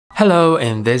Hello,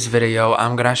 in this video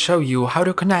I'm gonna show you how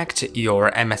to connect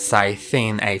your MSI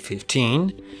Thin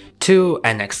A15 to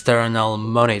an external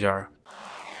monitor.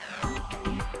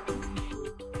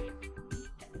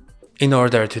 In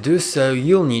order to do so,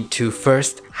 you'll need to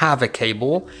first have a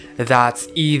cable that's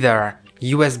either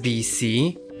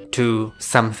USB-C to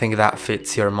something that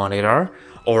fits your monitor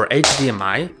or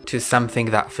HDMI to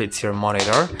something that fits your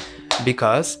monitor,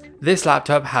 because this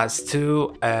laptop has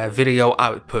two video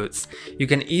outputs. You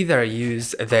can either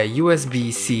use the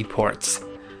USB-C ports,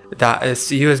 that is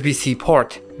USB-C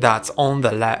port that's on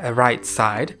the right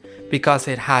side, because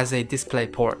it has a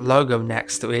DisplayPort logo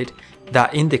next to it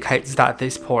that indicates that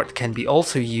this port can be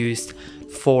also used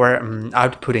for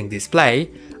outputting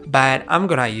display, but I'm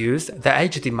gonna use the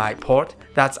HDMI port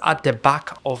that's at the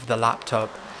back of the laptop.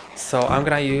 So I'm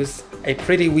gonna use a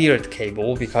pretty weird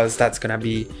cable because that's gonna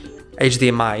be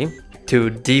HDMI to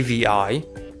DVI,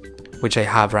 which I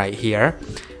have right here,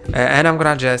 and I'm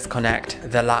gonna just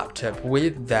connect the laptop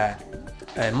with the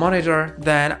monitor,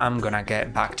 then I'm gonna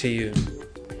get back to you.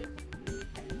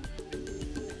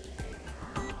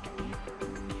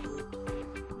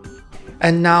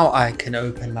 And now I can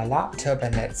open my laptop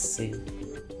and let's see.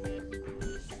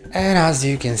 And as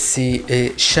you can see,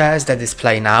 it shares the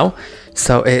display now,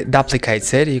 so it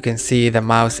duplicates it. You can see the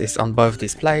mouse is on both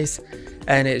displays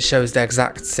and it shows the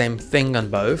exact same thing on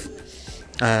both.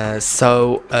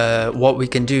 What we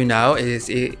can do now is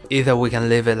either we can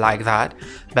leave it like that,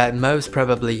 but most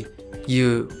probably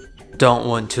you don't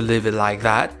want to leave it like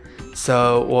that.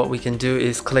 So what we can do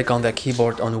is click on the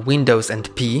keyboard on Windows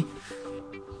and P,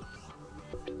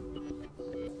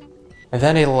 and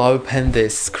then it'll open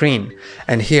this screen,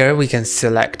 and here we can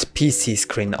select PC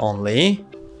screen only.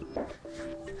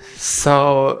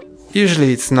 So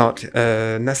usually it's not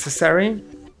necessary.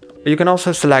 You can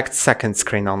also select second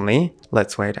screen only.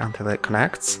 Let's wait until it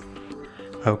connects.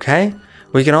 Okay,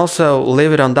 we can also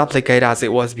leave it on duplicate as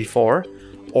it was before,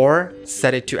 or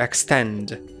set it to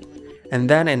extend, and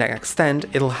then in extend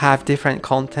it'll have different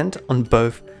content on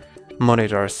both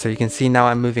monitors. So you can see now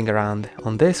I'm moving around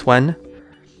on this one,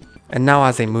 and now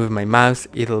as I move my mouse,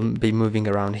 it'll be moving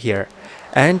around here.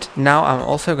 And now I'm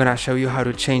also gonna show you how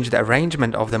to change the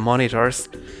arrangement of the monitors.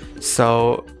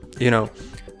 So,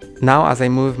 now as I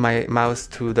move my mouse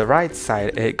to the right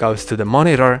side, it goes to the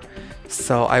monitor.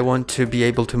 So I want to be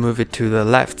able to move it to the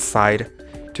left side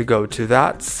to go to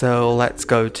that. So let's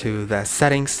go to the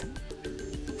settings,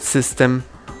 system,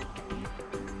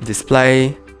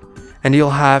 display, and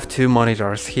you'll have two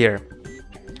monitors here.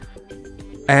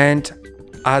 And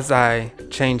as I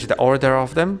change the order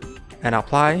of them and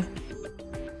apply,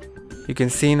 you can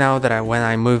see now that when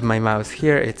I move my mouse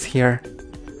here, it's here.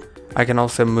 I can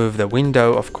also move the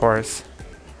window, of course,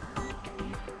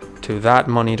 to that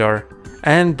monitor,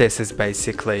 and this is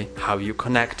basically how you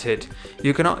connect it.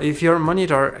 You can, if your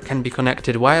monitor can be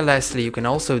connected wirelessly, you can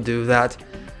also do that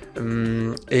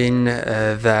in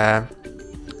the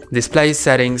display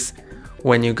settings.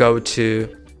 When you go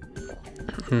to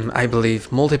I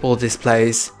believe multiple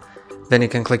displays, then you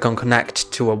can click on connect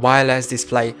to a wireless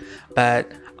display, but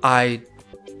I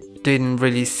didn't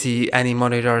really see any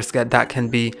monitors that can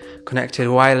be connected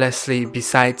wirelessly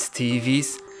besides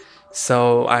TVs,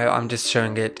 so I'm just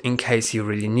showing it in case you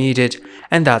really need it.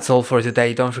 And that's all for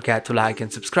today. Don't forget to like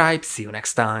and subscribe. See you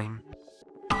next time.